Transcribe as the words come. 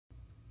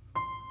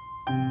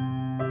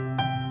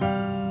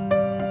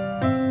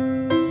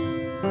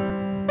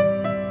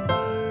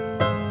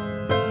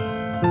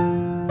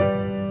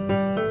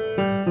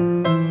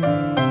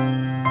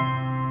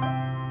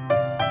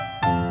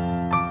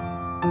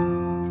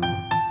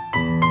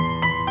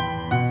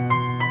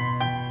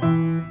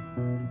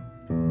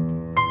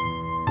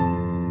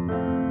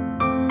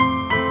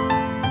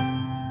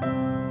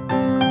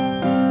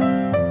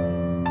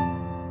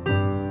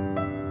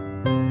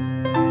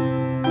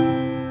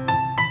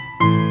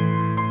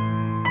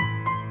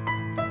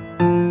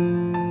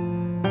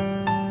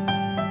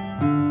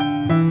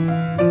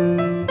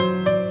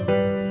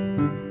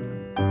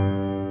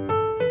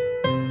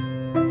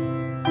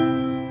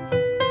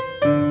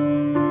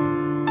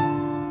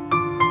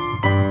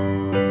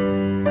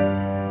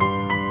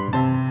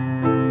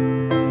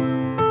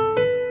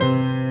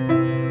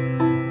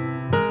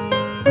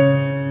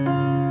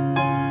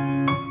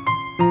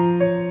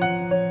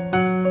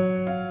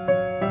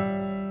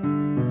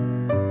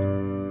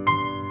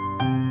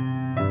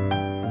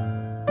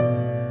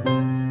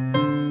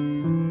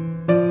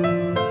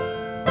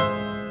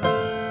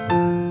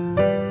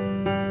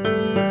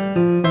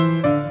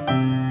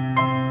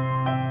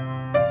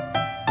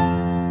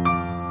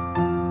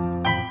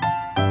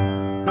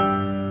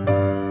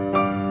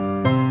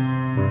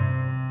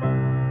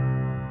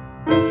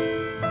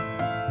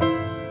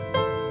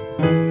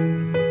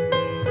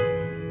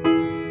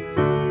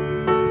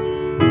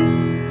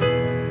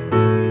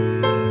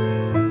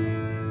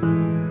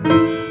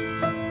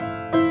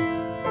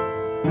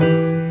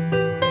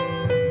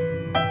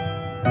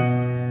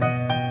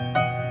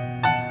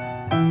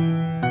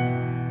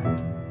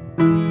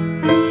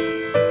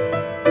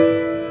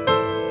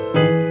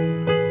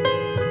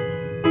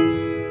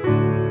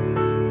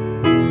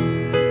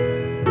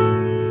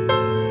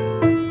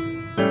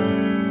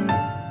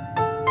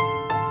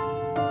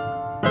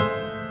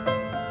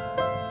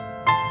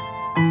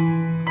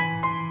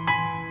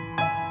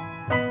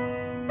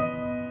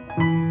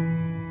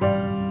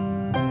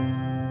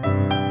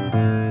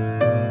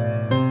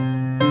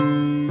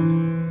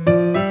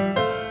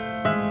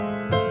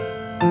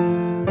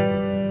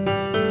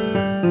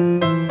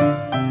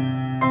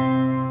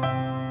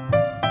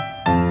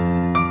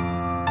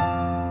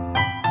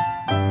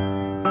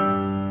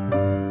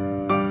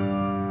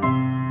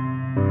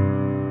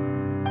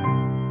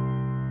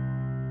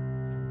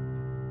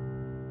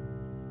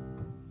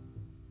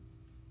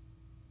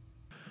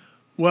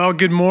Well,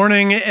 good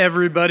morning,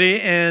 everybody,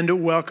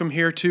 and welcome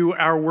here to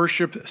our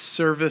worship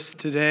service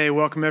today.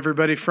 Welcome,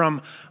 everybody,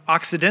 from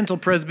Occidental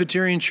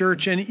Presbyterian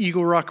Church and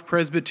Eagle Rock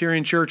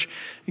Presbyterian Church,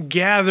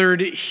 gathered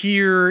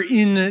here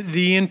in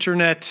the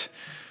internet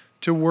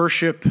to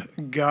worship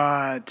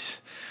God.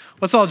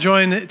 Let's all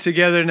join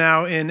together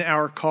now in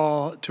our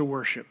call to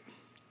worship.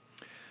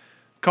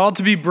 Called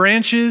to be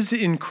branches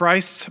in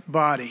Christ's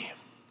body.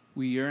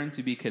 We yearn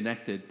to be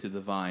connected to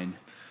the vine.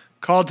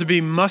 Called to be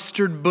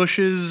mustard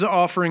bushes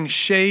offering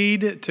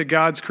shade to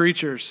God's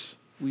creatures.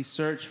 We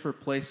search for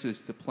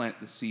places to plant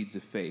the seeds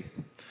of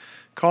faith.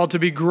 Called to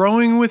be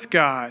growing with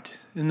God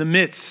in the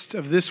midst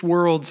of this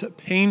world's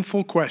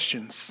painful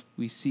questions.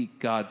 We seek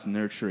God's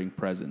nurturing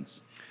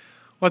presence.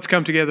 Let's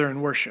come together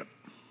and worship.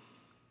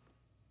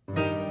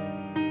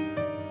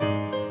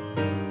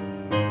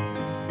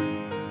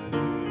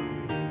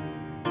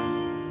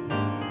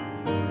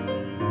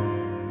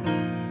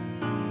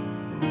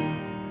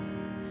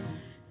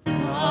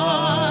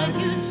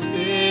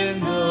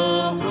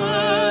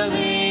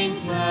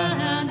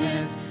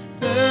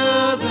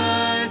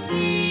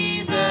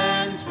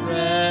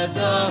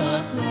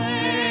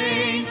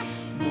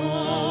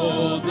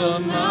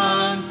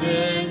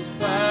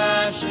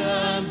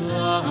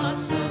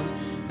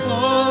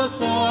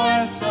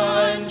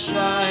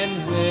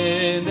 Sunshine,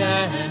 wind,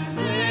 and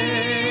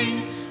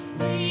rain,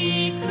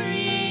 we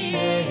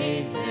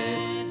created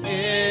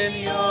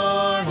in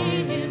your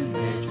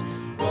image.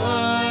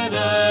 What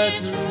a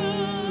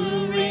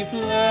true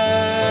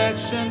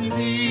reflection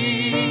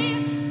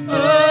be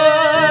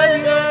of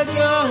your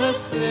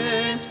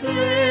justice,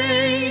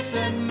 grace,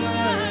 and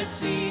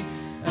mercy,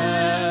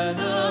 and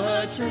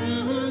the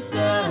truth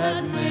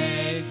that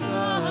makes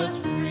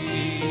us free.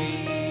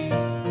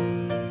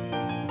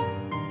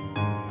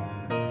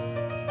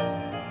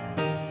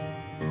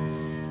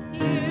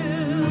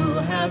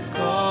 Have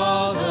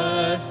called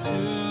us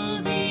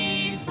to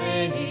be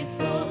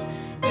faithful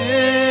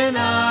in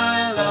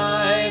our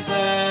life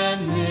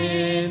and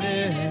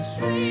ministry.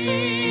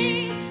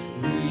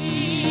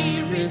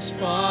 We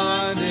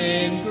respond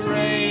in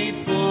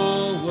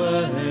grateful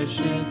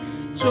worship,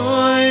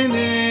 join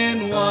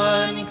in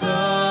one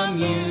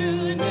community.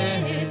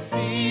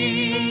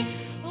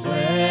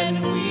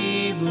 When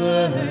we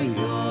blur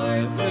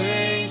your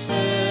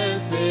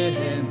gracious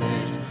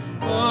image,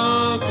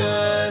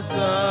 focus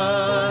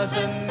us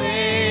and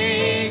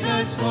make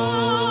us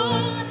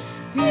whole,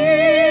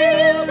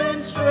 healed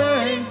and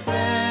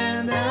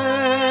strengthened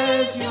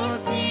as your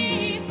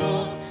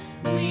people.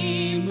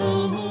 We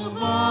move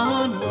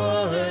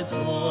onward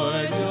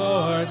toward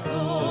your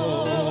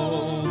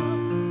goal.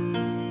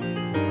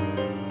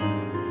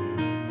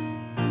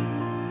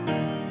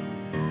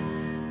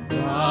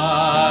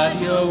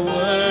 God, your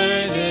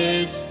word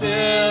is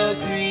still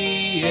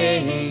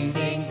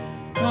creating,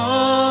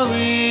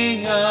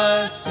 calling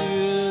us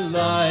to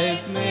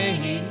life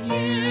made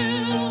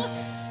new.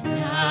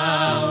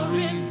 Now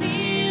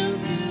reveal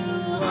to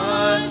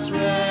us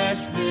fresh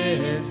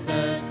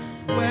vistas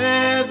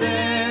where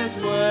there's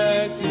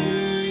work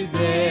to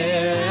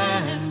dare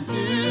and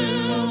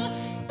do.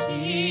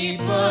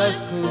 Keep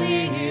us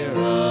clear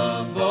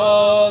of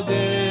all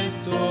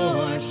distortion.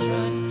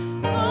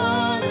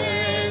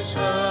 Polish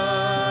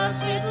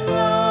us with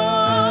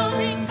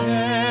loving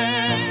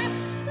care.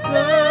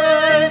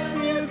 Bless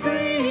new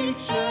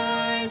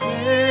creatures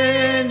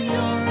in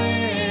your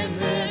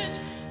image.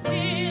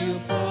 We'll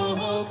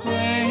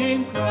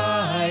proclaim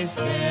Christ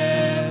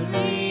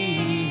everywhere.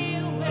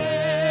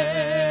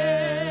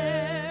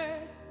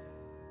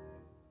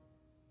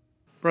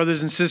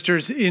 Brothers and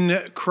sisters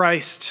in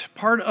Christ,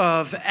 part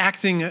of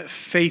acting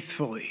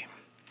faithfully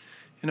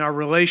in our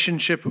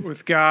relationship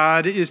with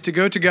God is to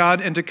go to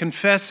God and to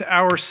confess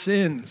our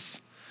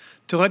sins,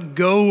 to let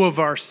go of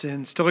our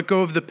sins, to let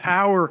go of the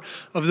power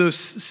of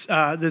those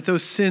that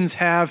those sins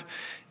have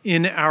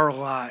in our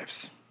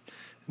lives.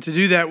 And to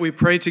do that, we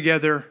pray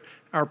together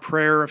our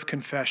prayer of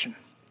confession.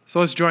 So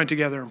let's join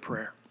together in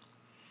prayer.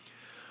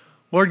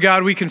 Lord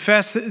God, we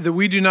confess that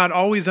we do not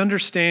always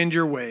understand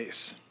your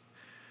ways.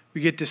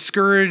 We get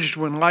discouraged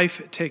when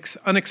life takes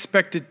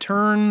unexpected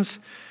turns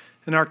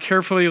and our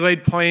carefully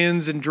laid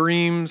plans and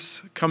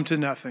dreams come to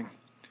nothing.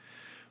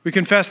 We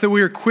confess that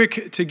we are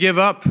quick to give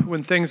up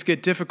when things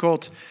get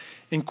difficult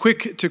and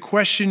quick to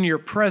question your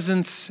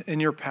presence and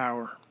your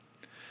power.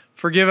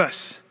 Forgive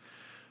us.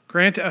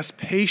 Grant us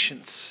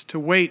patience to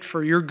wait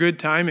for your good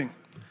timing.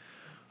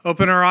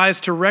 Open our eyes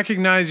to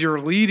recognize your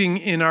leading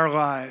in our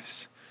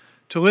lives,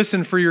 to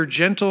listen for your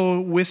gentle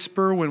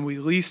whisper when we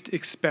least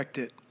expect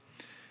it.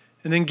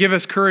 And then give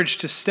us courage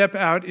to step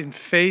out in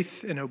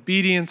faith and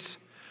obedience,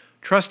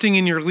 trusting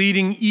in your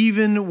leading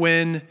even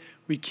when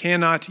we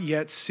cannot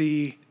yet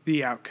see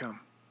the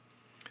outcome.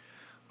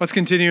 Let's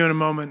continue in a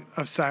moment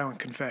of silent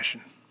confession.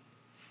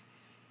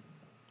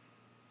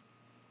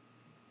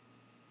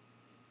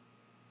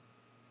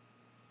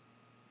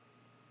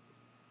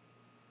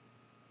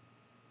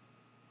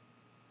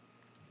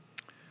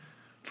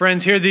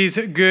 Friends, hear this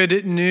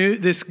good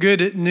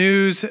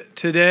news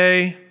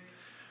today.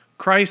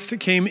 Christ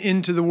came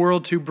into the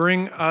world to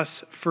bring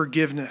us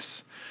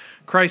forgiveness.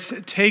 Christ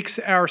takes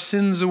our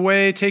sins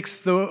away, takes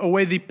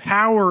away the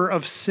power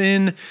of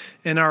sin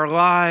in our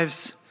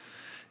lives,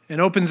 and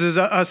opens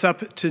us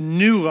up to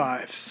new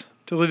lives,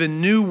 to live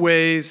in new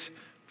ways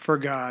for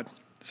God.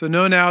 So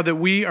know now that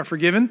we are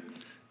forgiven,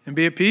 and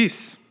be at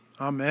peace.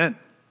 Amen.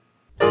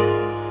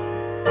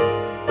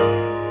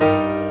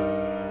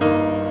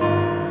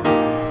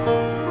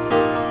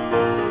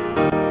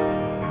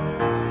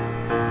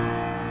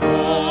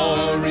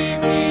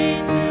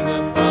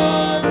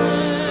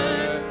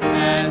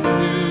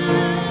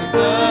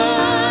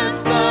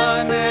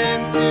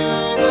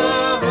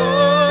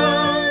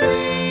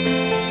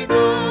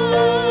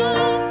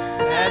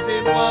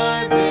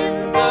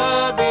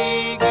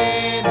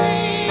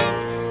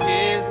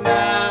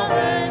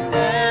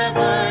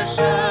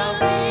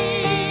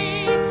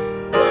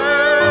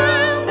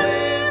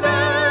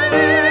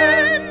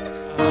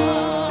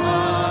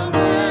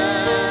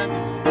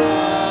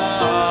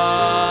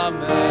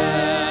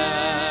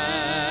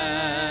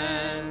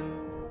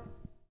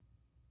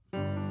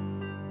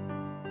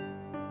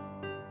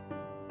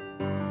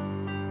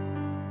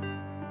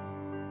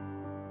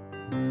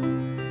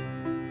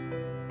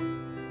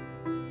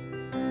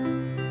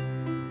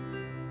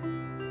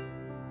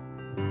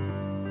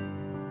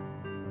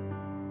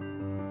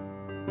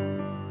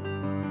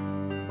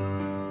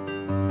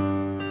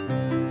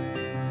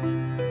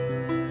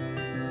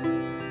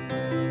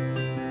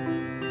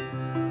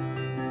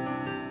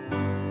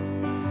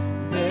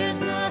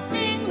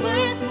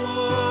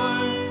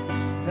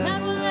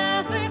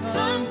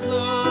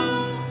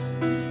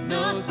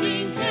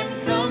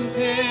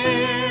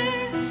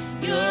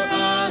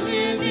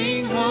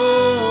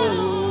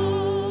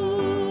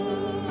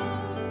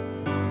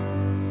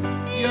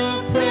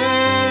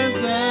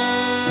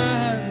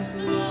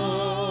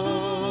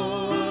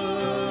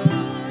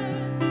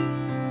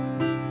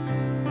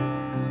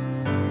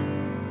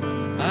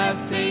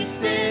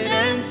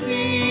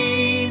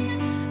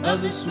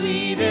 The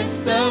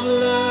sweetest of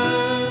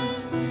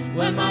loves,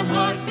 when my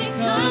heart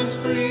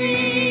becomes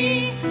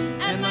free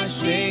and my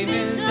shame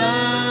is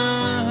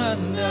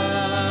undone.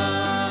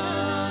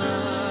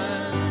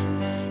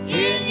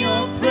 In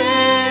your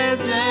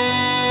presence,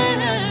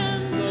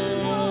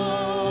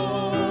 Lord.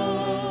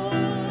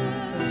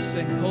 Let's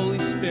sing Holy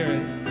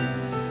Spirit.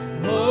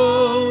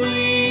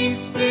 Holy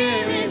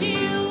Spirit,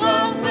 you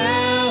are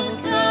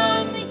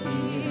welcome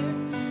here.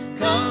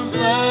 Come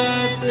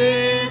flood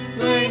this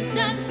place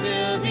and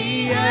fill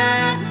the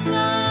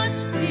atmosphere.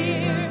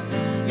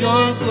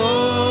 Your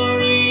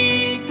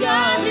glory,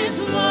 God, is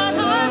what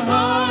our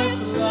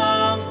hearts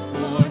long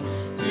for,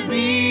 to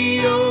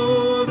be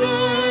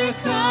overcome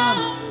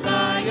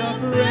by your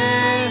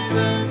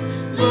presence,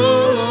 Lord.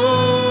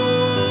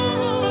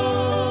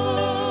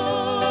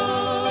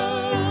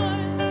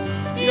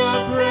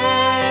 Your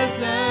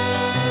presence,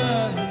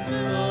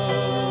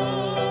 Lord.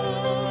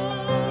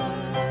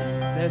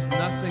 There's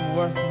nothing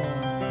worth more.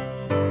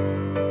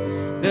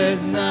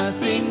 There's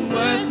nothing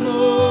worth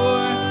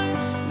more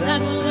that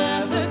will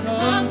ever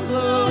come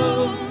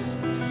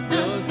close.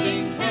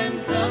 Nothing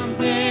can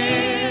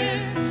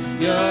compare.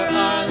 You're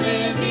our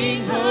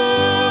living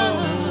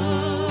hope.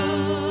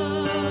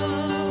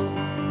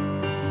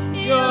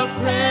 Your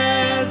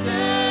presence,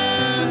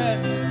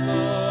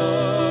 Lord.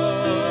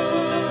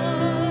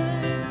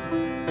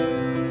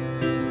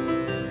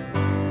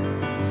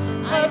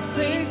 I've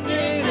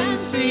tasted and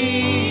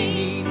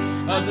seen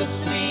of the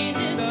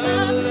sweetest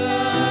of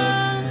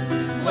loves,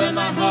 when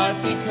my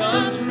heart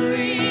becomes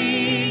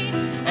free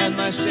and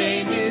my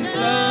shame is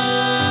undone.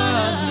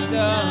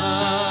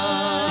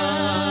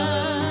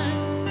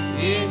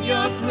 In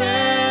your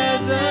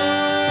presence,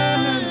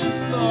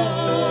 Lord.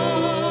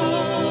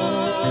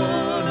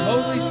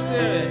 Holy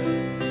Spirit.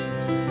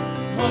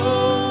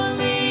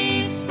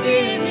 Holy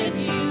Spirit,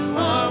 you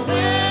are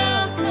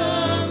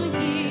welcome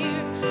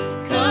here.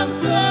 Come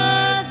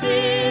flood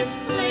this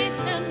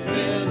place and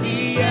fill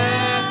the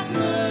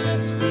atmosphere.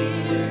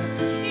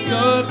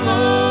 Your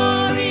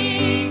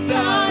glory,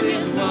 God,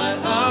 is what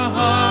our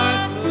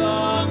hearts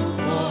long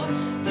for,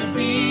 to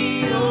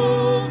be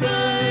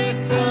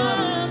overcome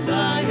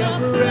by your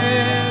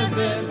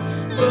presence,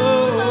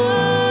 Lord.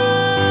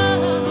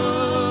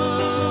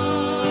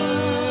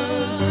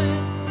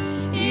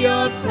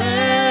 Your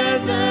presence,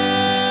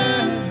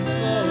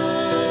 Lord.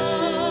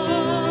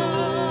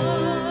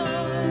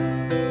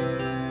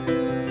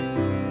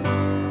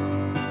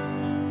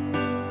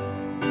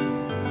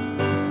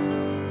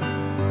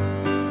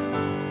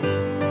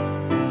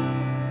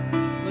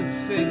 Let's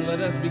sing.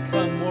 Let us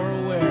become more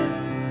aware.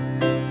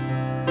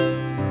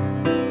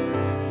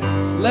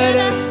 Let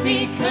us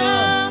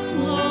become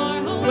more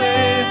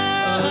aware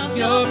of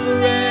your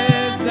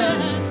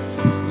presence.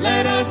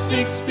 Let us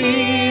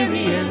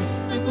experience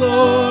the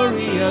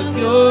glory of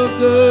your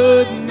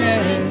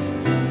goodness.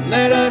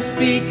 Let us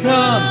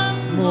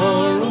become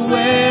more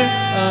aware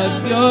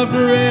of your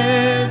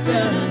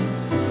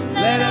presence.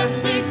 Let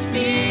us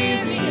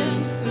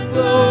experience the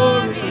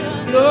glory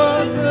of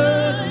your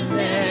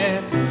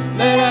goodness.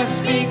 Let us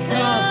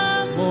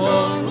become more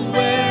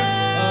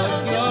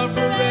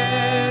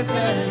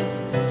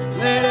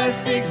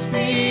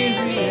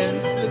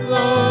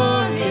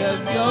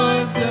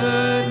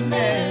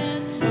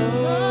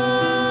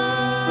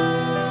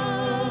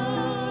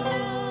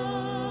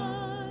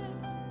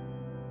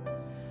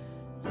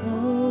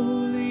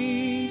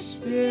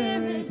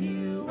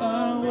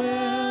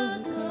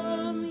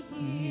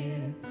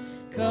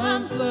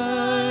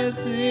flood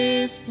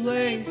this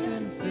place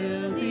and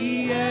fill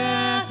the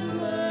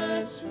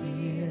atmosphere.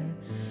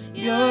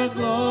 Your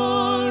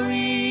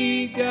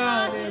glory,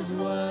 God, is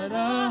what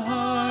our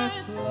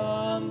hearts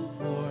long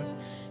for,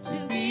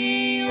 to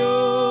be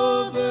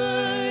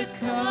overcome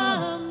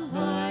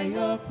by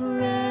your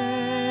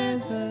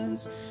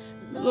presence,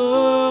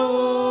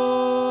 Lord.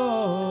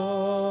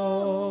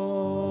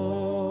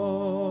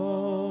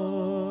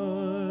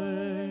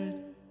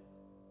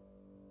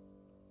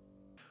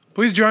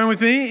 Please join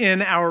with me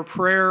in our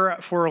prayer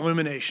for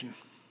illumination.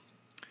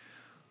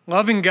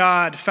 Loving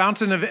God,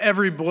 fountain of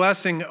every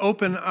blessing,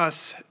 open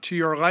us to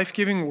your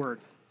life-giving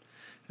word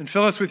and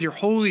fill us with your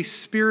Holy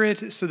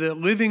Spirit so that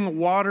living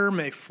water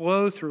may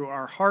flow through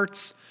our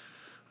hearts,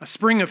 a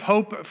spring of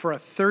hope for a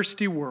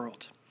thirsty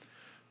world.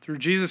 Through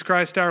Jesus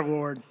Christ our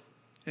Lord,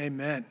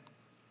 amen.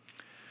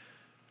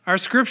 Our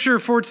scripture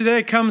for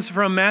today comes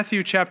from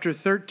Matthew chapter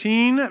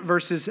 13,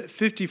 verses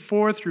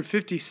 54 through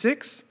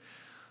 56.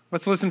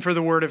 Let's listen for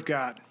the word of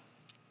God.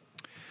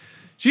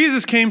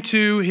 Jesus came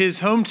to his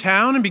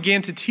hometown and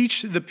began to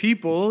teach the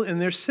people in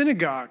their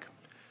synagogue,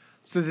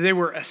 so that they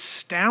were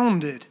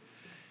astounded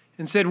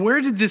and said,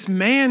 "Where did this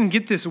man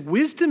get this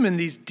wisdom and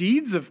these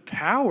deeds of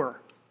power?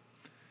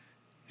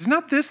 Is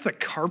not this the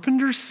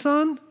carpenter's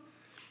son?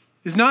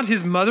 Is not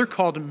his mother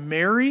called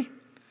Mary?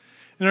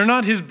 And are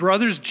not his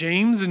brothers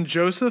James and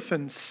Joseph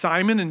and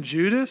Simon and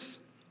Judas?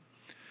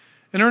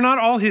 And are not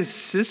all his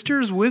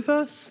sisters with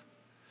us?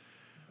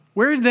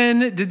 Where then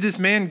did this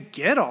man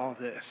get all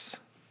this?"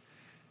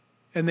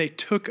 And they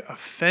took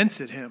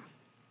offense at him.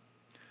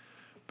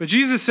 But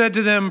Jesus said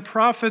to them,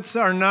 "Prophets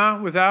are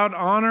not without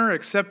honor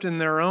except in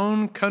their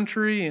own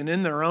country and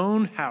in their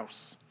own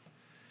house."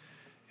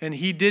 And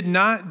he did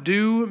not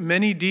do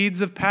many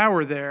deeds of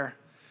power there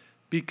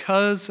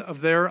because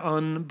of their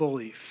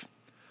unbelief.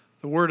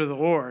 The word of the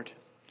Lord.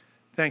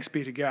 Thanks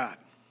be to God.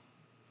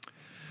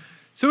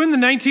 So in the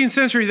 19th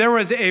century, there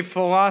was a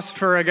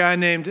philosopher, a guy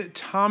named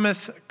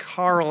Thomas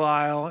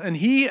Carlyle, and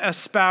he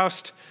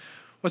espoused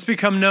what's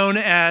become known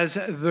as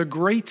the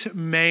great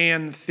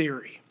man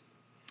theory.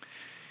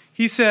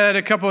 He said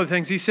a couple of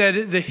things. He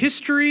said, the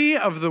history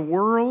of the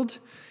world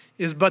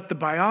is but the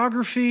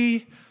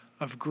biography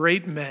of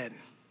great men.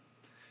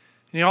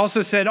 And he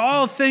also said,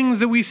 all things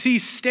that we see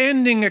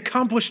standing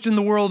accomplished in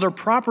the world are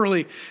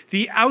properly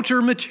the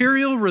outer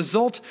material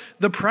result,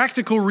 the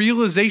practical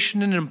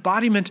realization and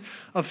embodiment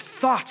of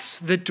thoughts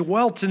that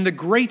dwelt in the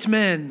great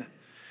men.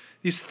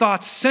 These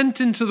thoughts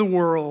sent into the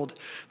world,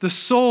 the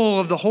soul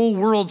of the whole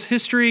world's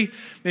history,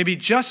 may be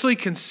justly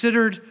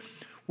considered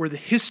were the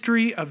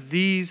history of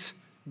these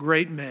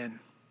great men.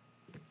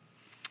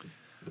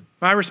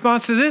 My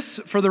response to this,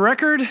 for the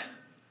record,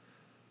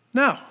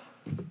 no.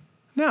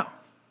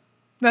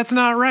 That's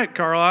not right,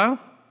 Carlyle.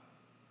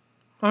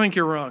 I think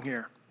you're wrong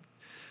here.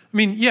 I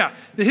mean, yeah,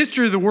 the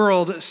history of the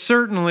world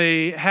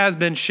certainly has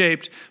been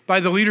shaped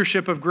by the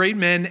leadership of great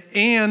men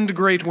and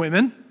great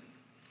women.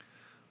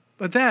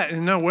 But that,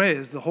 in no way,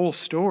 is the whole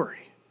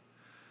story.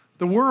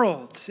 The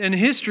world and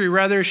history,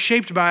 rather, is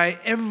shaped by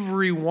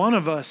every one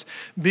of us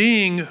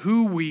being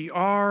who we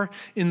are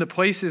in the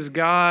places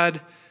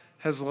God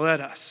has led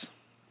us.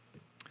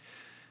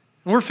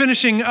 And we're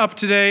finishing up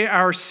today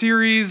our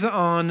series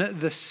on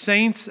the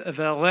saints of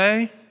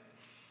LA.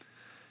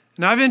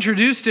 And I've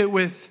introduced it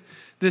with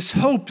this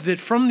hope that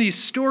from these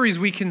stories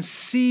we can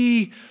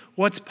see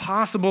what's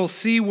possible,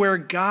 see where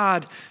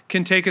God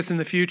can take us in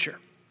the future.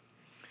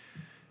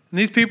 And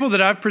these people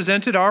that I've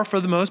presented are,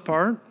 for the most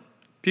part,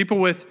 people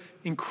with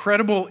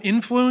incredible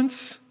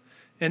influence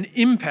and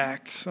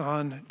impact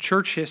on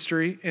church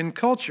history and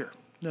culture.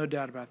 No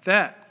doubt about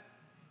that.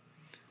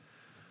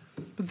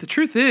 But the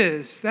truth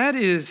is, that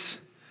is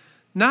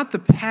not the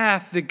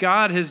path that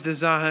God has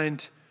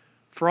designed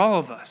for all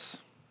of us.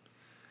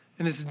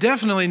 And it's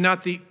definitely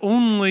not the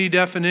only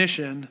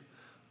definition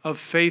of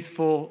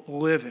faithful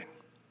living.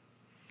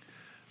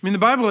 I mean, the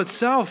Bible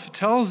itself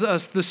tells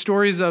us the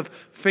stories of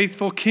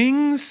faithful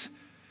kings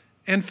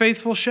and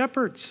faithful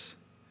shepherds,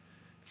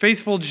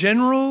 faithful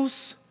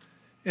generals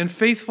and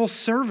faithful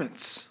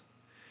servants.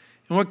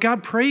 And what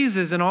God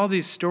praises in all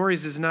these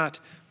stories is not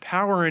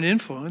power and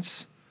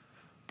influence,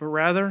 but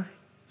rather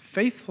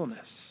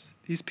faithfulness.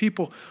 These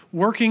people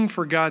working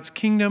for God's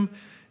kingdom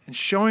and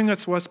showing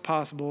us what's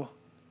possible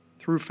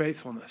through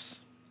faithfulness.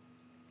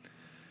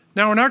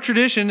 Now, in our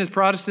tradition as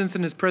Protestants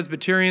and as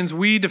Presbyterians,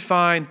 we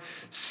define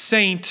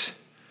saint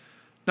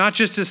not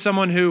just as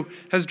someone who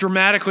has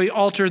dramatically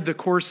altered the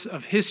course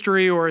of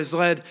history or has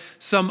led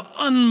some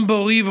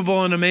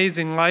unbelievable and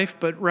amazing life,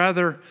 but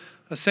rather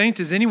a saint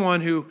is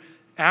anyone who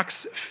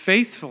acts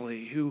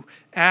faithfully, who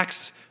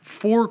acts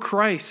for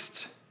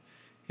Christ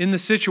in the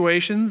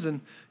situations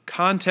and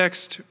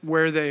context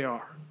where they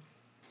are.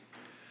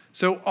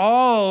 So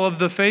all of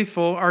the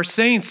faithful are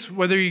saints,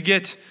 whether you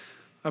get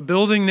a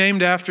building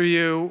named after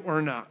you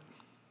or not.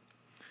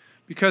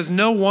 Because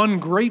no one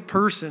great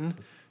person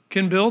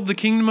can build the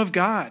kingdom of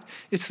God.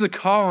 It's the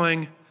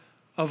calling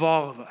of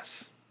all of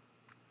us.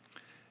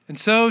 And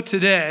so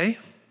today,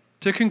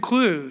 to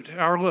conclude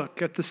our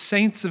look at the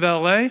saints of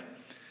LA,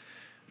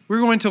 we're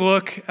going to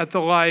look at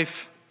the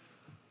life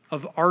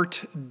of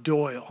Art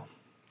Doyle.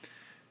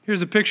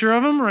 Here's a picture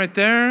of him right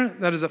there.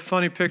 That is a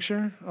funny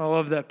picture. I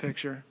love that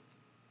picture.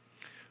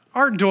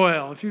 Art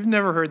Doyle, if you've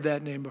never heard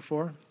that name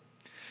before,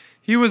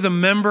 he was a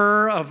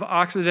member of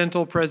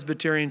Occidental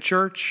Presbyterian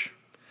Church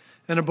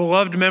and a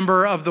beloved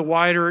member of the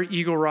wider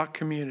Eagle Rock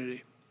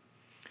community.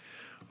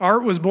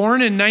 Art was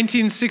born in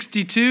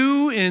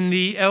 1962 in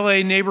the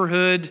LA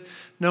neighborhood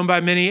known by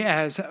many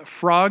as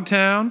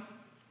Frogtown.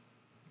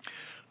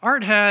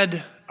 Art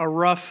had a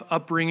rough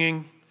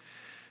upbringing.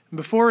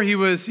 Before he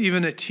was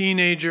even a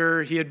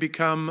teenager, he had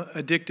become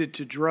addicted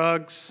to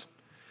drugs.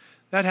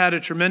 That had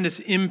a tremendous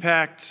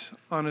impact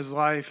on his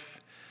life.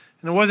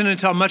 And it wasn't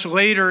until much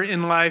later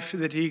in life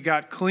that he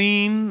got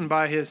clean,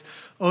 by his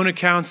own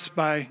accounts,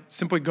 by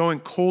simply going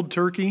cold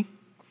turkey.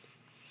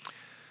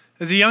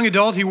 As a young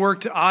adult, he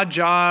worked odd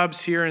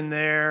jobs here and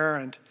there,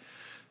 and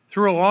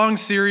through a long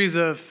series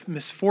of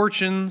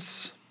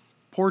misfortunes,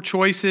 poor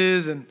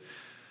choices, and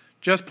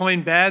just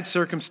plain bad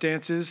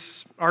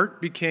circumstances, Art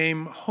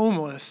became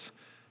homeless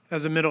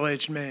as a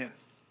middle-aged man.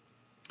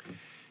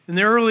 In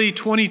the early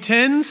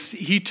 2010s,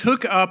 he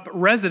took up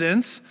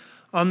residence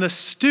on the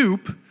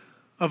stoop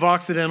of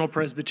Occidental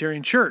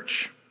Presbyterian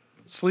Church,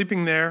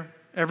 sleeping there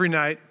every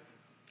night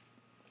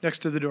next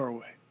to the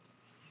doorway.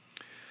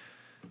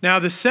 Now,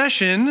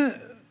 the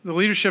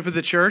leadership of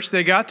the church,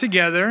 they got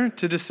together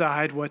to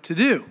decide what to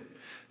do.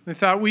 They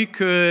thought we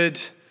could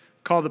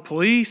call the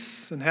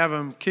police and have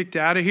him kicked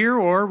out of here,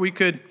 or we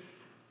could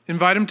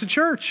invite him to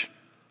church.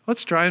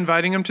 Let's try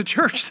inviting him to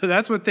church. So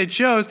that's what they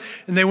chose.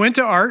 And they went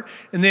to Art,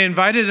 and they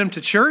invited him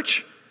to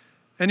church,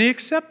 and he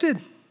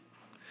accepted.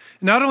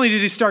 Not only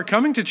did he start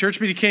coming to church,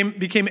 but he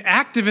became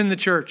active in the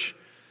church,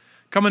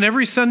 coming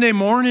every Sunday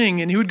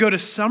morning, and he would go to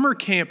summer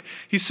camp.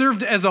 He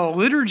served as a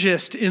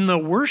liturgist in the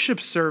worship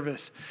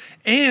service.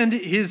 And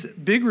his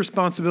big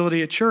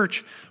responsibility at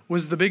church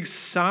was the big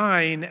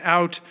sign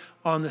out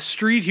on the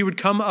street. He would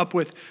come up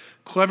with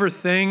clever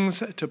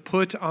things to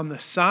put on the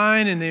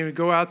sign, and they would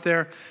go out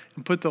there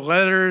and put the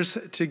letters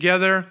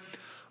together.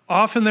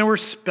 Often there were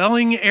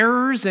spelling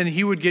errors, and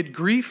he would get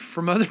grief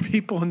from other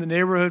people in the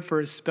neighborhood for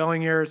his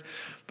spelling errors,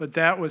 but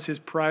that was his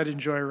pride and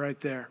joy right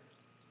there.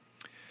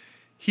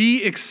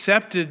 He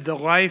accepted the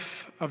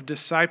life of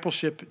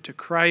discipleship to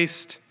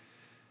Christ,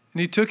 and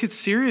he took it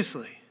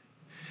seriously.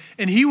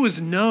 And he was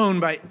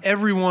known by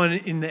everyone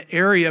in the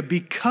area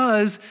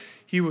because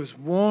he was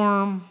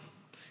warm,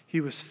 he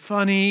was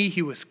funny,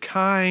 he was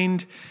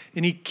kind,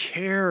 and he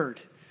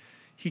cared.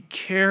 He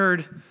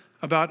cared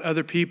about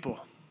other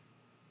people.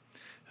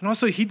 And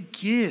also he'd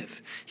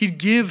give. He'd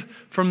give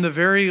from the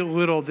very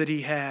little that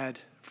he had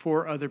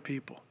for other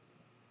people.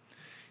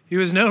 He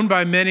was known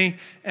by many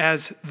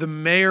as the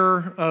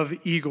mayor of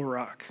Eagle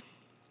Rock.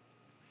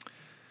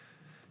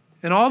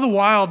 And all the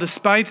while,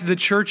 despite the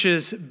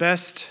church's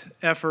best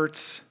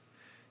efforts,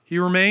 he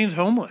remained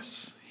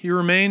homeless. He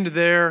remained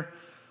there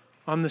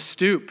on the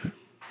stoop.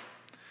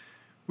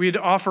 We'd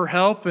offer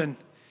help, and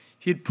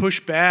he'd push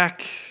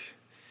back.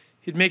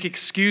 He'd make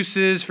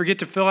excuses, forget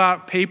to fill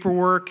out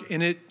paperwork,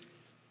 and it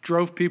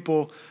drove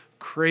people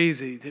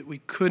crazy that we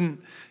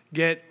couldn't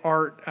get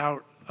Art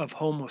out of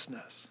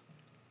homelessness.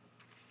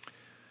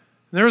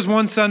 There was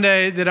one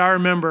Sunday that I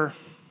remember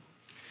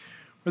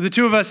where the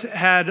two of us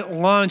had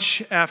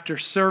lunch after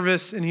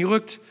service, and he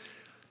looked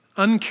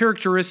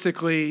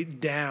uncharacteristically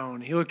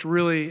down. He looked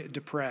really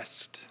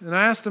depressed. And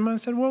I asked him, I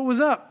said, what was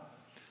up?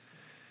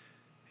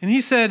 And he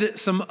said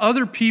some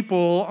other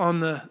people on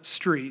the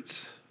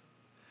streets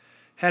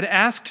had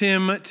asked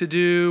him to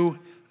do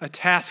a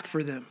task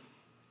for them.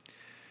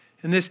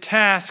 And this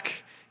task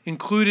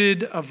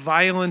included a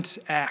violent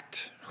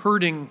act,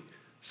 hurting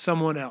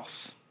someone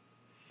else.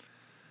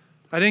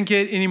 I didn't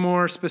get any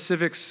more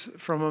specifics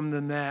from him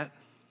than that.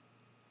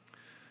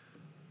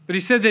 But he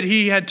said that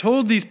he had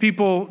told these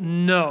people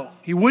no.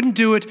 He wouldn't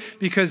do it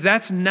because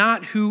that's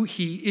not who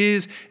he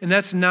is and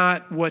that's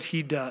not what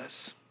he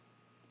does.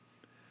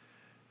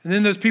 And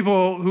then those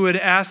people who had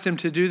asked him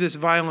to do this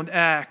violent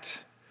act,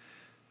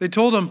 they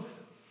told him,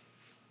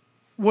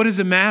 what does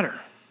it matter?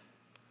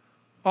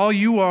 All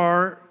you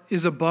are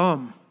is a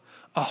bum,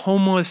 a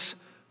homeless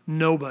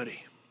nobody.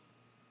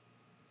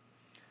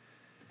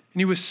 And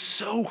he was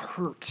so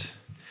hurt.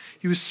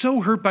 He was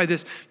so hurt by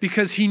this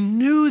because he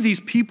knew these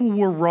people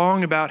were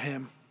wrong about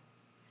him.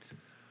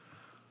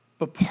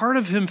 But part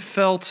of him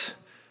felt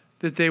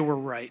that they were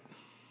right.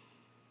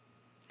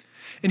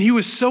 And he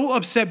was so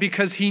upset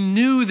because he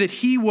knew that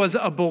he was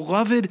a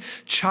beloved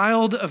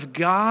child of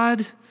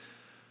God,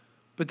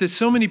 but that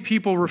so many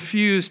people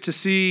refused to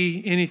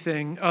see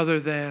anything other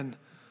than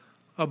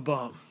a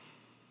bum.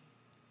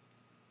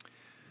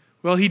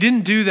 Well, he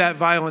didn't do that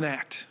violent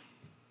act.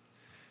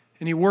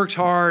 And he worked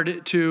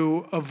hard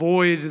to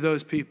avoid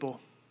those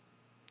people.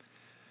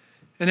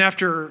 And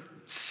after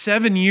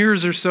 7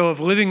 years or so of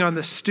living on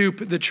the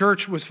stoop, the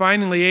church was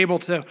finally able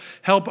to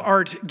help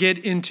Art get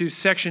into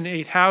Section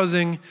 8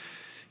 housing.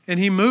 And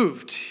he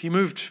moved. He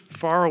moved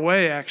far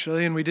away,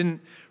 actually, and we didn't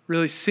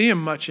really see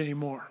him much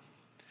anymore.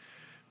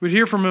 We'd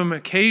hear from him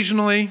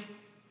occasionally.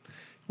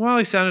 while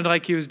he sounded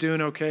like he was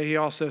doing okay, he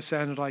also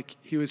sounded like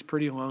he was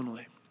pretty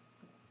lonely.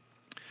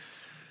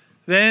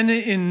 Then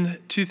in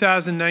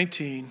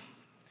 2019,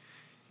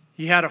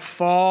 he had a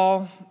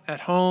fall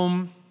at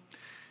home,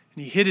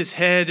 and he hit his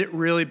head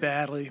really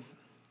badly.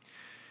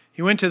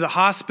 He went to the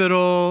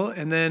hospital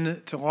and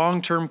then to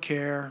long-term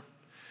care.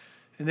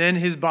 And then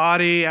his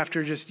body,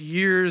 after just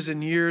years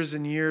and years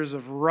and years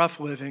of rough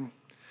living,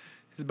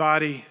 his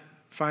body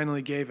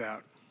finally gave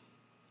out.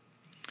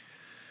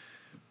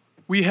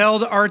 We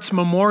held Art's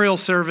memorial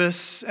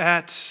service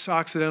at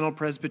Occidental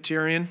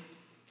Presbyterian,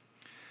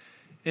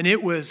 and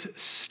it was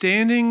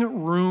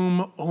standing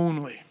room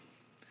only.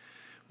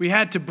 We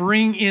had to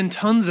bring in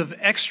tons of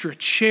extra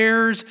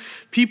chairs.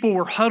 People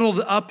were huddled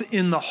up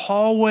in the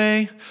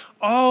hallway.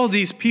 All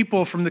these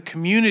people from the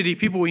community,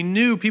 people we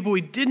knew, people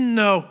we didn't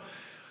know,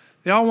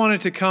 they all wanted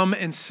to come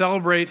and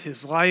celebrate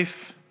his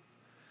life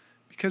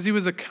because he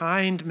was a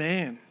kind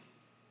man,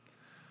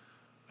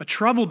 a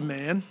troubled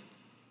man,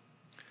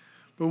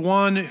 but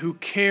one who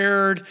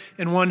cared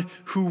and one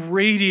who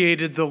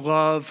radiated the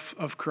love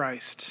of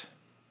Christ.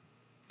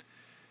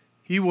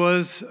 He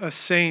was a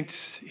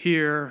saint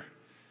here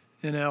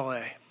in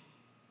LA.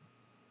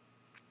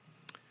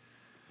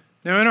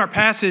 Now, in our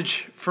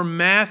passage from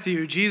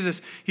Matthew,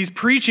 Jesus, he's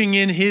preaching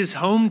in his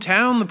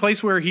hometown, the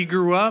place where he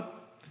grew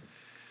up,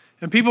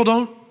 and people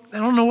don't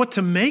know what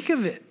to make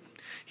of it.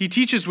 He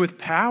teaches with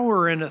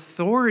power and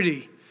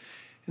authority,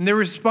 and they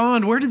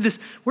respond, where did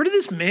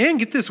this man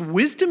get this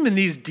wisdom and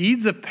these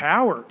deeds of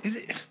power?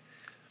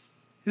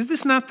 Is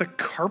this not the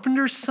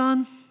carpenter's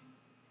son?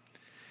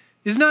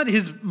 Is not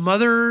his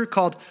mother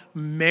called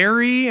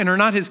Mary, and are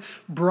not his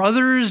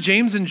brothers,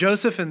 James and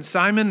Joseph and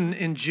Simon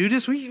and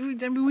Judas? We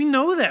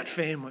know that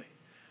family.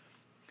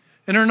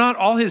 And are not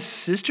all his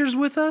sisters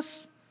with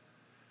us?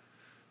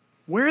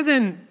 Where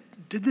then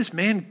did this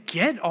man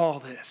get all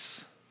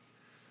this?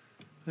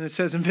 And it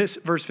says in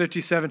verse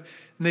 57,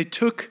 and they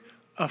took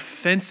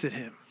offense at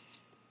him.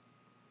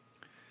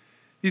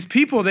 These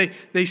people,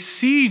 they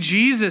see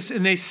Jesus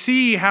and they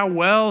see how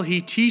well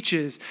he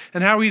teaches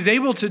and how he's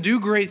able to do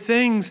great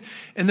things.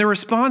 And their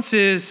response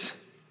is,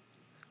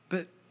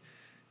 but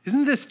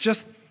isn't this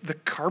just the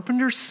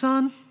carpenter's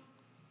son?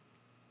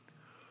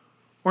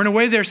 Or in a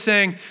way they're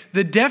saying,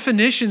 the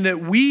definition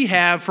that we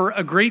have for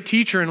a great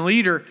teacher and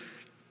leader,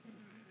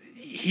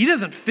 he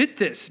doesn't fit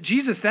this.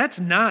 Jesus, that's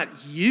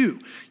not you.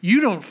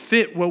 You don't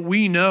fit what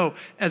we know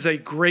as a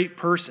great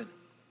person.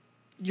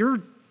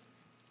 You're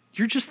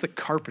just the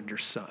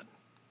carpenter's son.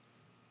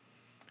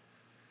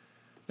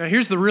 Now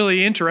here's the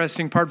really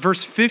interesting part.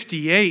 Verse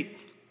 58,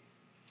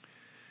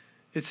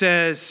 it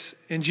says,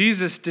 and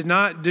Jesus did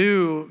not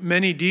do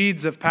many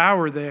deeds of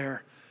power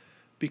there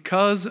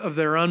because of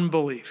their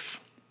unbelief.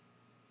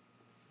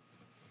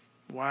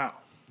 Wow.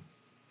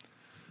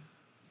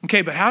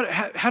 Okay, but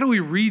how do we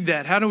read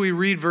that? How do we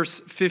read verse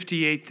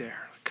 58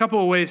 there? A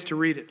couple of ways to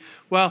read it.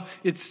 Well,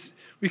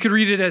 we could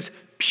read it as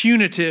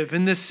punitive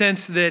in this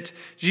sense that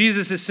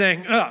Jesus is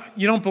saying,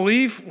 you don't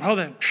believe? Well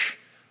then,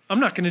 I'm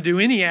not going to do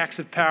any acts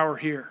of power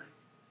here.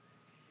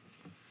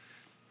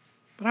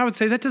 But I would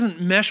say that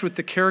doesn't mesh with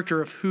the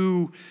character of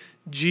who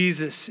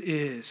Jesus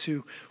is,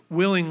 who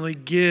willingly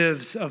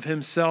gives of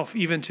himself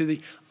even to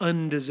the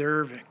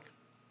undeserving.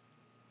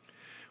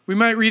 We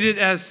might read it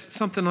as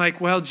something like,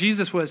 well,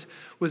 Jesus was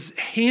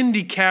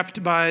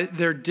handicapped by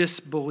their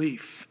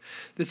disbelief.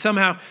 That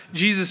somehow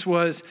Jesus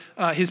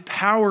his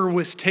power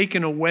was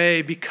taken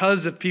away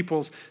because of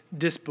people's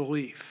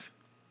disbelief.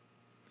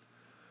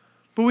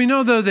 But we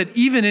know, though, that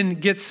even in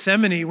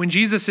Gethsemane, when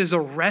Jesus is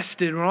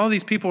arrested, when all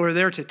these people are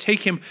there to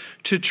take him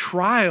to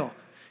trial,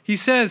 he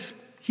says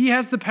he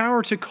has the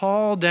power to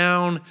call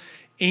down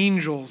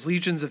angels,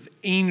 legions of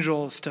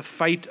angels, to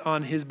fight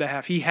on his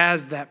behalf. He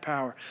has that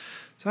power.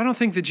 So I don't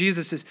think that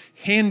Jesus is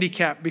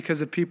handicapped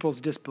because of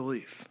people's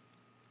disbelief.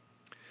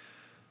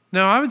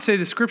 Now, I would say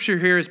the scripture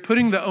here is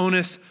putting the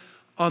onus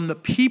on the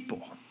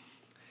people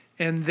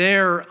and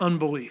their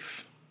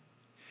unbelief.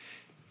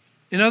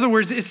 In other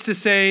words, it's to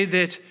say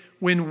that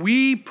when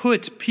we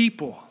put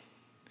people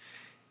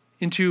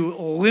into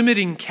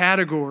limiting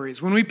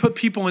categories, when we put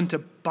people into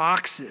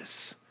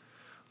boxes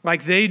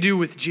like they do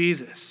with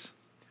Jesus,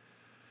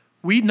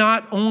 we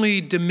not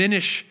only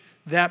diminish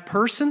that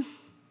person,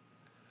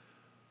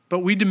 but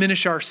we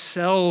diminish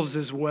ourselves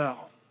as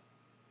well.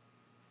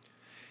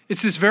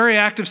 It's this very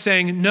act of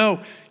saying,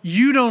 no,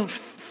 you don't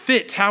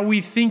fit how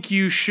we think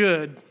you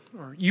should,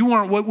 or you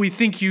aren't what we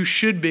think you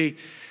should be.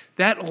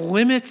 That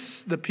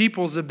limits the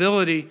people's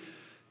ability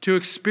to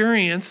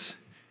experience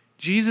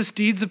Jesus'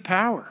 deeds of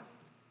power.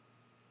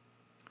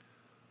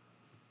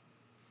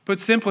 Put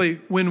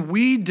simply, when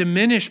we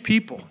diminish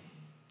people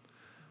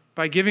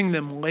by giving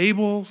them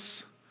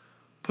labels,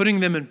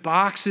 putting them in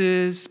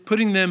boxes,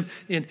 putting them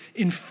in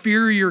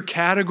inferior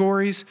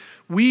categories,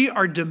 we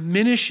are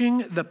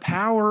diminishing the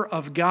power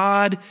of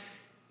God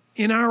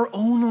in our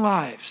own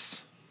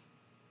lives.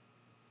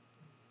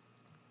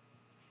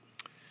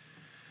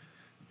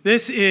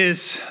 This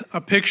is a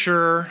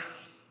picture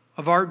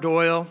of Art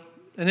Doyle,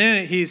 and in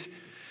it he's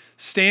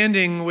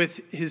standing with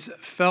his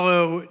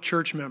fellow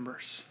church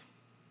members.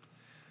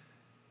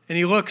 And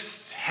he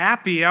looks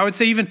happy. I would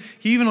say he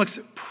even looks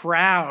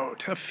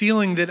proud, a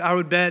feeling that I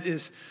would bet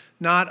is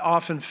not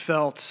often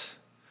felt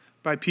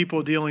by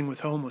people dealing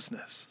with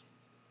homelessness.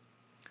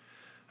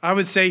 I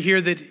would say here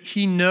that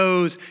he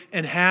knows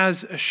and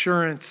has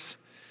assurance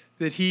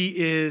that he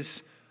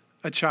is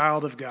a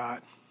child of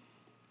God.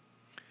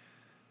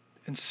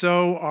 And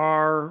so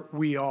are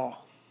we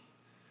all.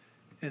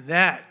 And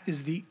that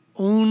is the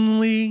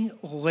only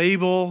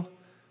label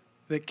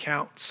that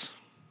counts,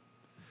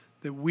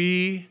 that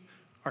we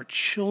are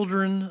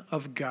children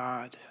of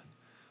God,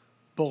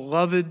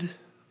 beloved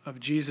of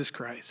Jesus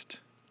Christ.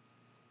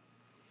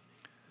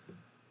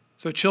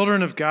 So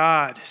children of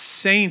God,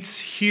 saints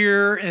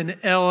here in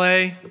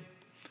LA,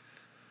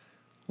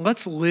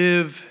 let's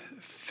live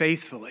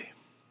faithfully,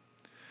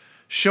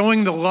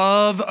 showing the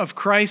love of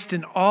Christ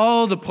in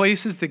all the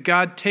places that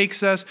God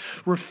takes us,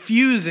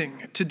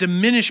 refusing to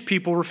diminish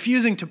people,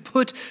 refusing to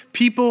put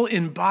people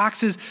in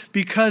boxes,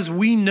 because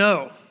we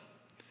know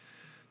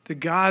that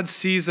God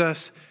sees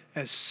us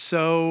as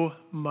so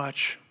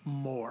much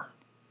more.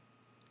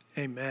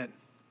 Amen.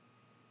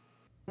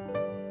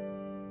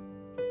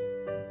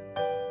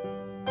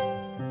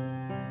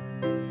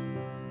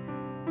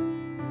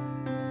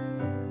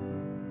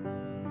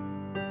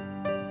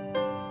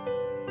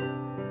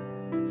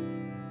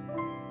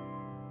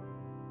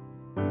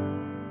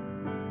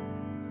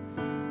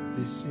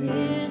 This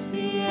is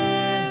the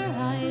air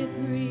I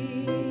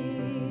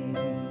breathe.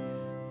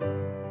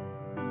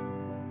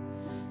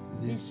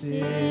 This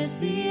is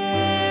the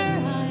air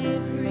I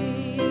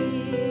breathe.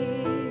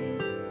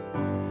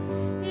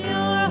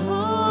 Your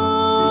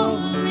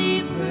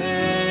holy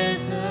presence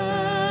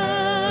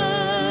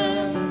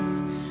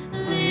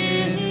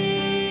living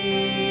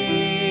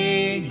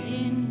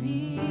in me.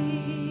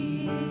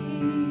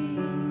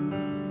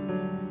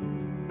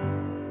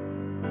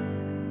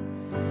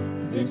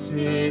 This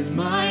is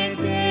my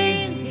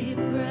daily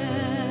bread.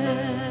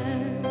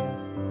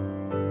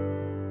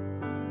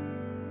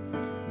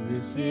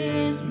 This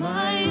is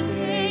my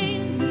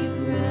daily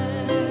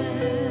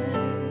bread.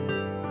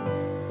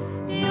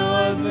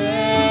 Your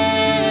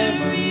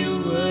very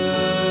word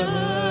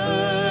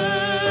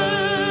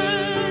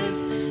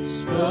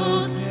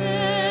spoken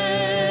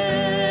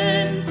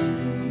to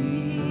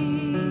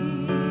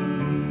me,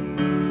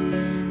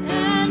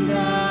 and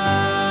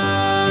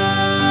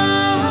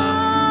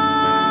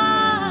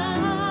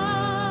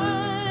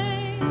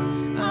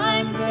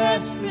I'm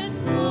desperate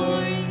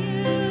for you.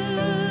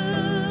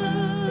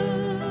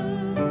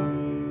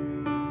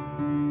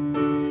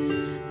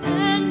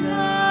 And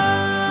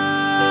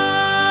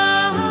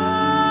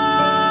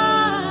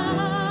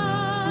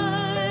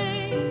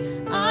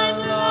I'm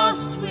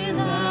lost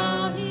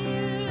without you.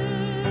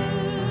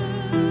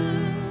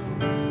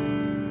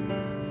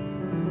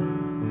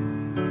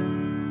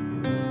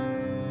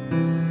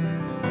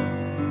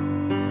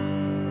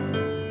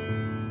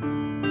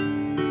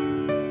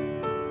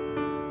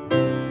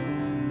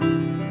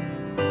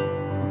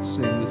 Let's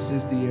sing, this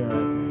is the air I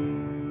breathe.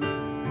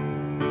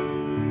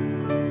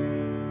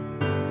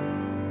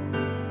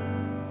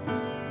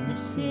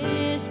 This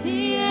is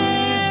the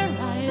air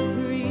I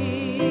breathe.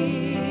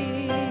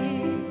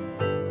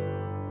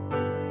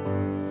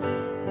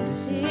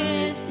 This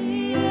is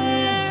the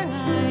air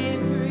I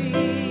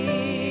breathe.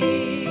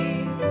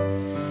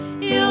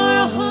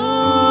 Your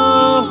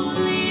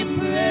holy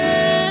presence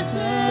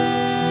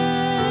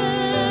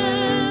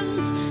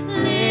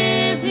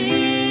living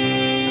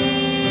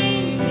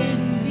in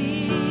me.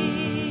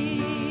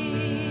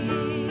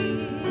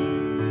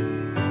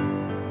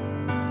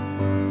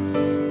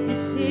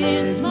 This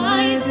is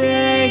my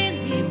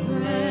daily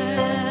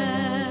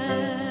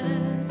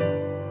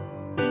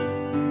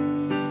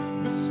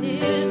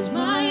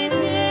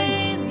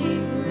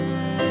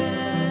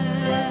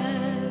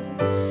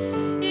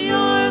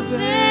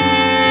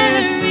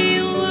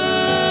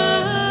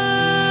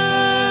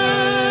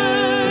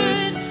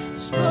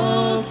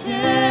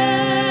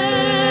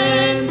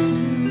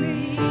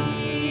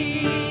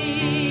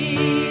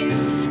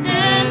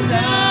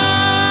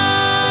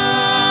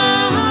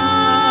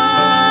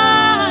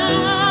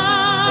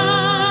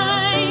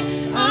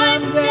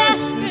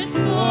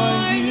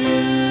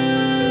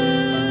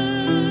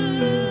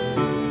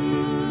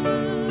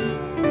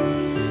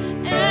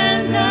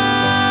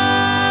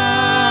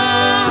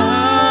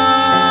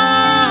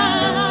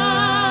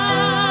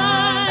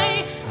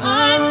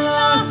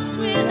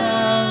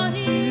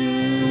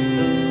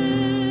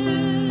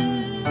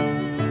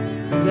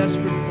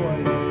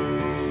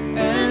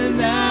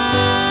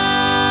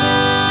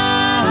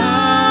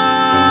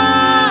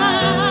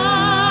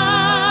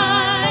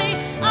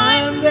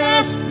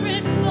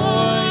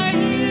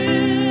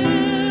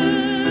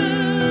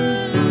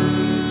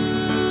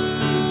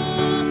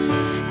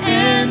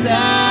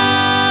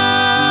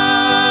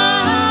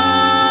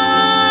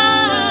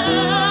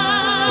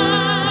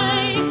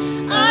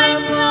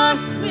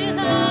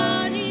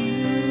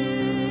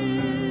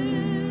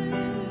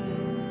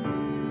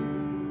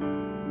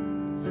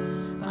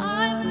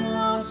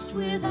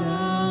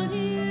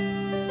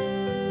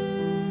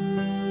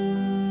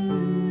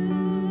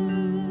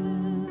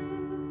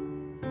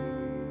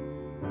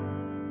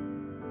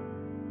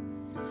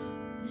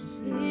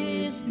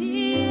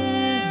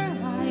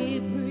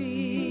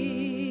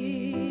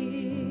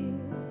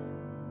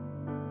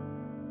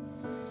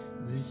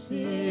This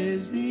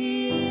is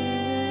the air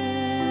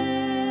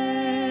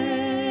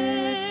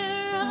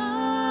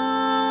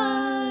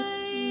I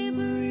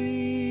breathe.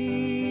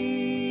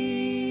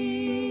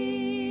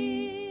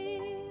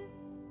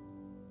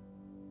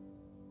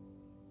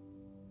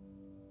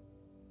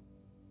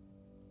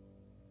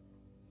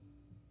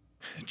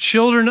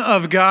 Children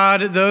of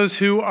God, those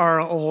who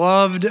are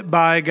loved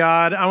by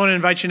God, I want to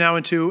invite you now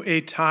into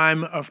a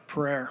time of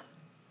prayer.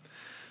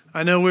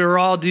 I know we were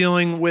all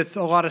dealing with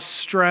a lot of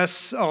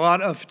stress, a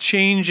lot of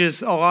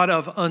changes, a lot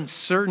of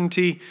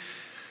uncertainty,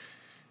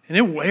 and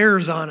it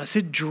wears on us.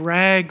 It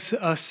drags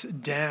us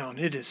down.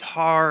 It is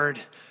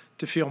hard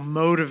to feel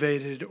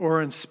motivated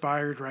or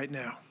inspired right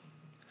now.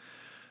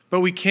 But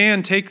we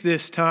can take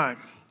this time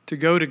to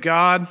go to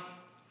God,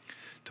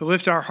 to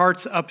lift our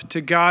hearts up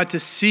to God,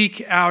 to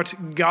seek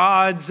out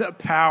God's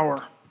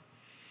power.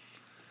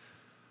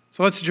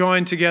 So let's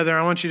join together.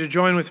 I want you to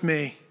join with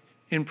me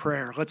in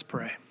prayer. Let's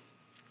pray.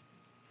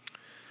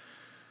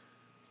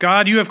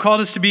 God, you have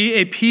called us to be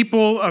a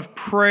people of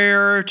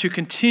prayer, to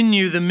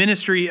continue the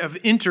ministry of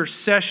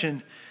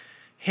intercession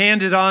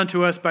handed on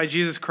to us by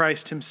Jesus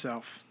Christ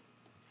himself.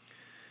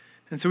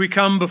 And so we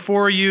come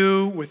before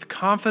you with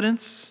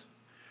confidence,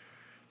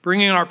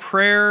 bringing our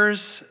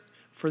prayers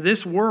for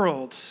this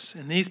world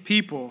and these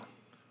people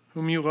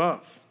whom you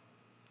love.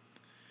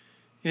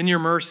 In your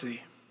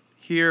mercy,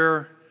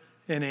 hear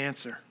and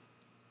answer.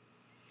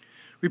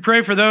 We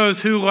pray for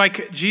those who,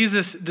 like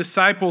Jesus'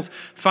 disciples,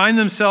 find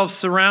themselves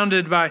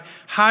surrounded by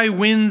high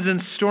winds and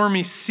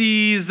stormy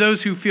seas,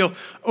 those who feel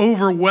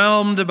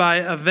overwhelmed by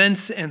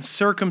events and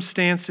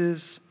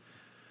circumstances,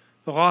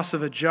 the loss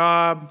of a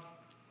job,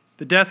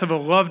 the death of a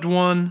loved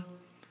one,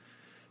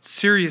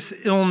 serious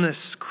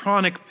illness,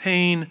 chronic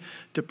pain,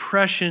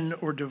 depression,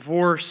 or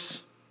divorce,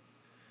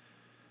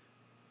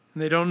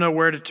 and they don't know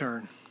where to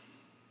turn.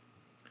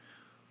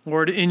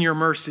 Lord, in your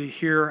mercy,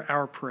 hear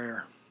our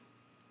prayer.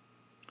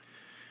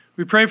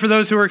 We pray for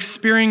those who are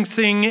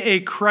experiencing a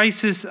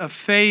crisis of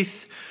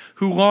faith,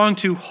 who long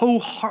to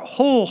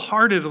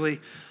wholeheartedly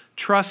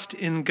trust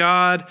in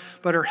God,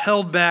 but are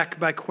held back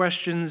by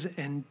questions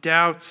and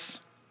doubts.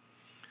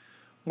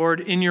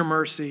 Lord, in your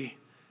mercy,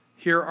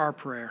 hear our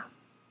prayer.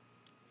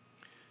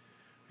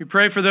 We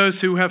pray for those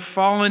who have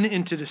fallen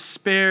into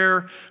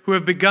despair, who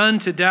have begun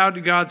to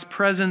doubt God's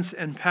presence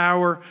and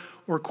power,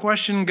 or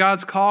question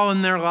God's call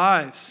in their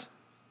lives.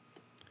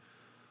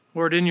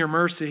 Lord, in your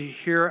mercy,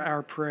 hear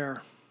our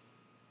prayer.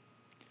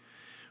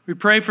 We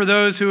pray for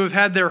those who have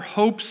had their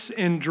hopes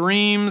and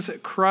dreams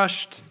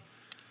crushed,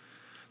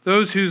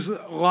 those whose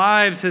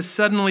lives has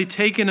suddenly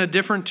taken a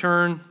different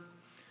turn,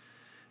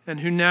 and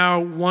who now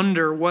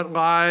wonder what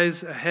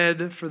lies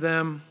ahead for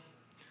them.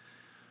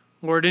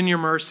 Lord, in your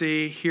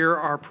mercy, hear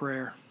our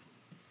prayer.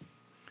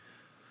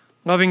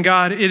 Loving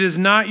God, it is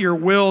not your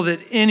will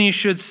that any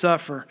should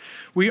suffer.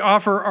 We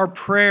offer our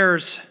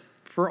prayers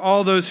for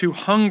all those who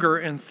hunger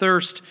and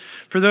thirst,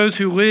 for those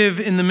who live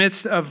in the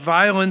midst of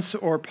violence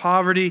or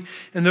poverty,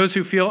 and those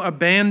who feel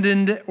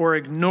abandoned or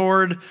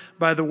ignored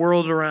by the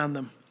world around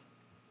them.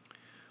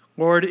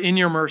 Lord, in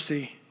your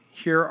mercy,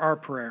 hear our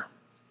prayer.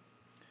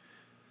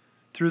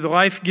 Through the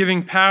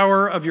life-giving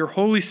power of your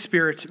Holy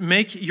Spirit,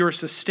 make your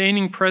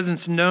sustaining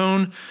presence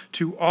known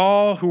to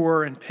all who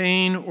are in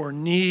pain or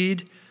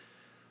need,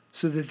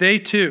 so that they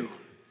too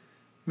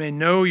may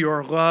know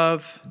your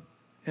love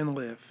and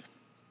live.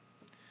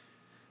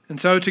 And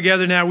so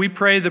together now we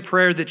pray the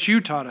prayer that you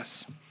taught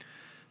us,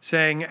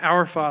 saying,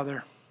 Our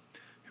Father,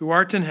 who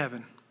art in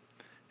heaven,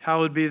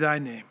 hallowed be thy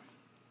name.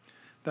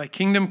 Thy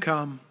kingdom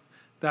come,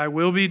 thy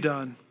will be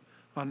done,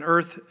 on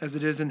earth as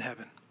it is in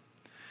heaven.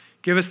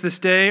 Give us this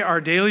day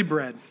our daily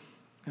bread,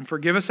 and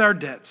forgive us our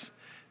debts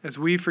as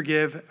we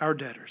forgive our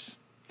debtors.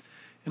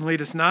 And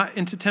lead us not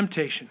into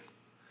temptation,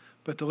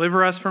 but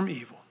deliver us from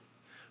evil.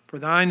 For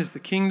thine is the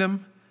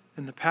kingdom,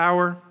 and the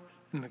power,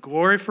 and the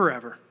glory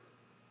forever.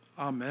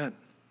 Amen.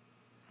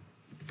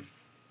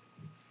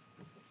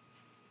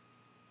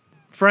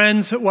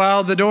 Friends,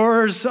 while the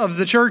doors of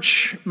the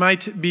church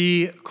might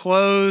be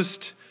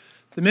closed,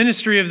 the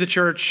ministry of the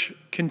church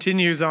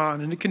continues on.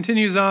 And it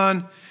continues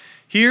on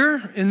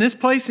here in this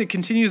place. It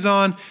continues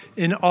on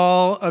in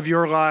all of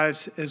your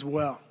lives as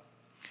well.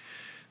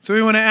 So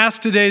we want to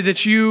ask today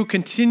that you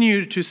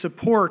continue to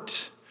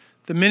support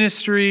the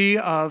ministry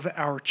of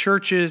our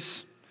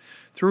churches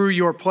through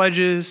your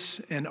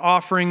pledges and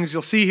offerings.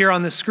 You'll see here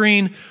on the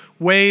screen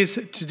ways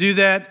to do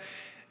that.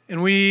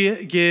 And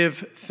we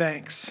give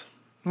thanks.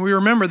 And we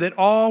remember that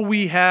all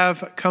we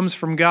have comes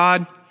from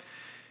God,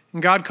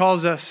 and God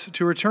calls us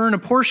to return a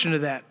portion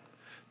of that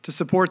to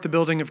support the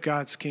building of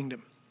God's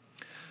kingdom.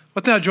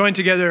 Let's now join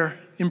together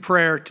in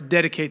prayer to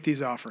dedicate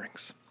these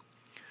offerings.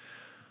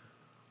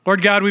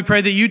 Lord God, we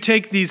pray that you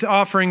take these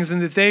offerings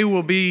and that they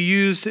will be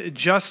used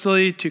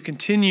justly to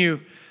continue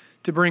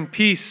to bring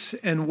peace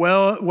and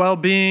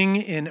well-being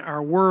in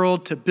our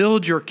world, to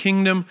build your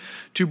kingdom,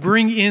 to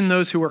bring in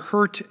those who are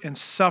hurt and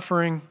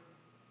suffering,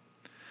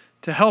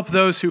 to help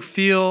those who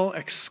feel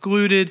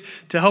excluded,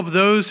 to help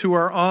those who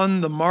are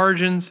on the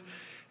margins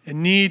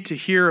and need to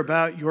hear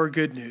about your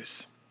good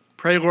news.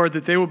 Pray, Lord,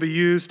 that they will be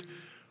used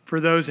for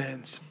those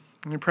ends.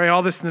 And we pray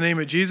all this in the name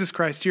of Jesus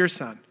Christ, your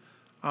Son.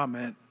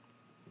 Amen.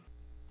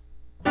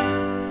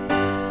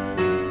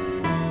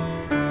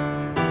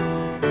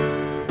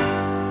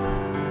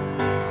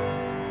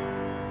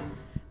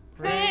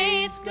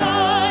 Praise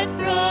God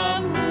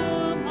from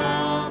whom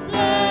all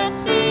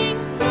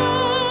blessings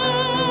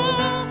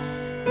flow.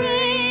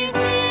 Praise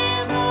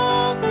Him,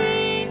 all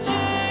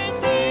creatures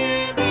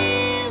here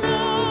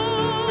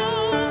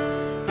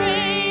below.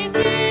 Praise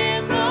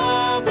Him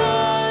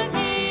above,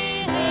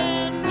 ye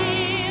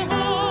heavenly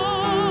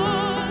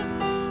host.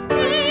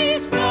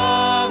 Praise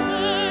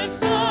Father,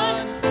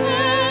 Son,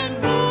 and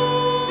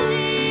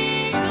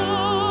Holy Ghost.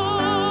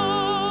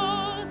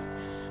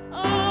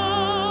 Amen.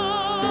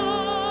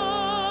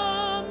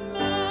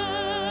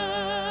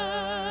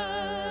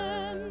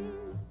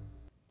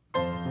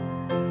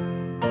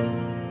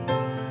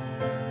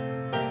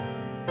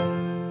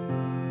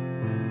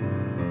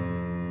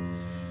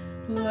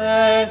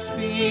 Blessed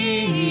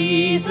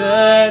be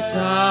the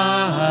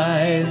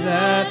tie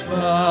that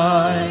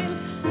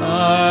binds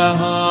our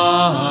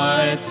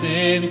hearts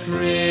in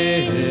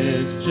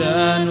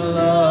Christian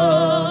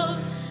love,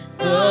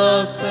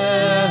 the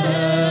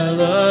fellowship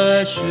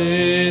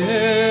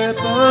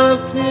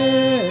of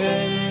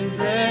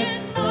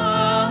kindred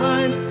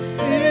minds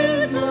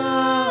is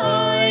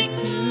like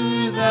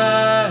to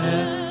that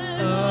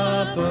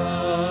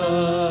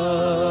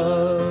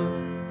above.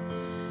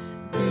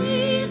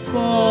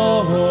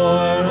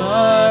 Before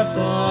our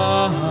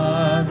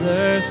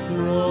Father's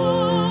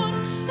throne,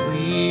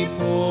 we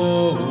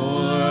pour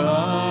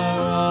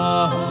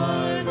our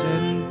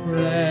ardent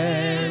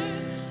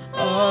prayers,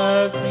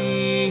 our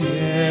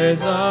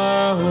fears,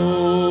 our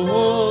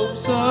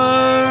hopes,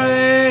 our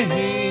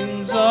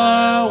aims,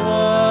 our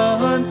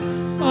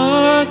one,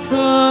 our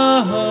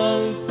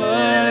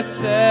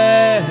comforts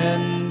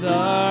and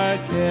our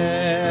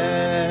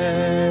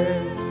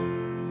cares.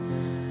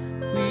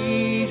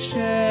 We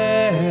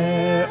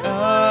share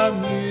our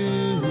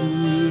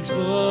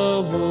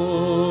mutual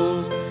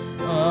woes,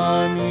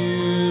 our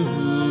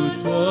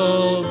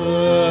mutual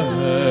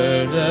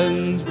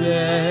burdens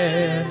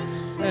bear,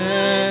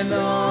 and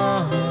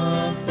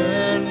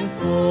often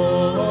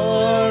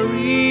for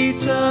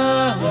each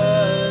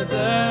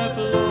other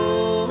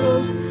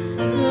flows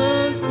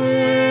the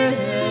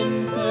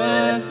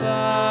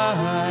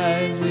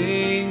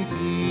sympathizing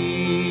tear.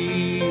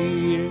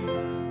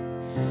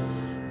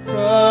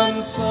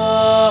 From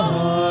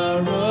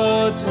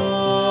sorrow,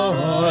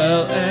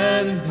 toil,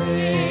 and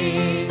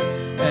pain,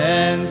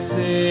 and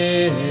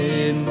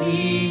sin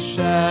we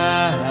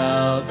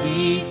shall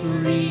be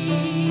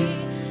free,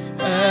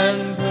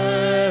 and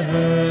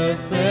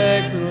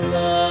perfect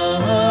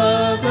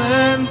love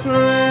and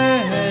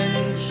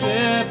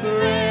friendship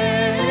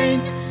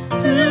reign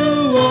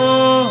through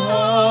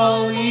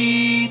all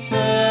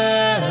eternity.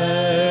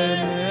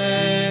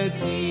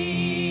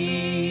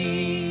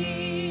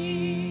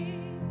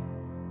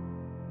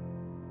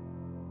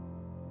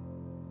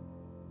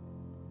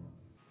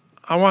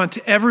 I want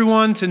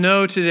everyone to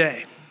know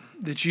today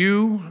that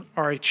you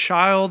are a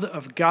child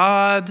of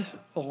God,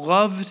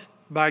 loved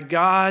by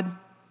God,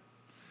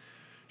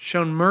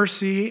 shown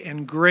mercy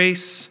and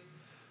grace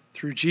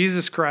through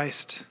Jesus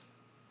Christ.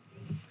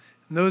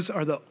 And those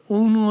are the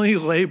only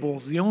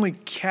labels, the only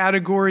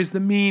categories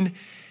that mean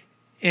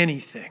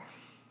anything.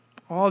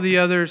 All the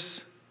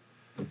others,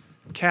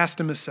 cast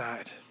them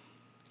aside.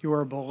 You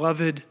are a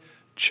beloved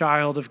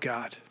child of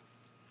God.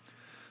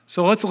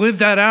 So let's live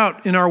that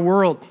out in our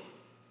world.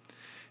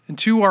 And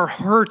to our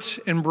hurt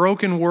and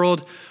broken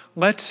world,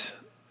 let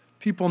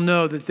people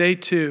know that they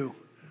too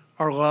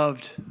are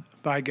loved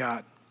by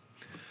God.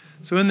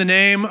 So in the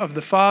name of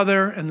the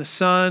Father and the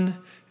Son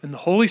and the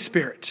Holy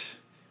Spirit,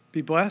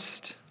 be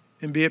blessed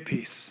and be at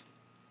peace.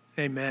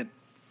 Amen.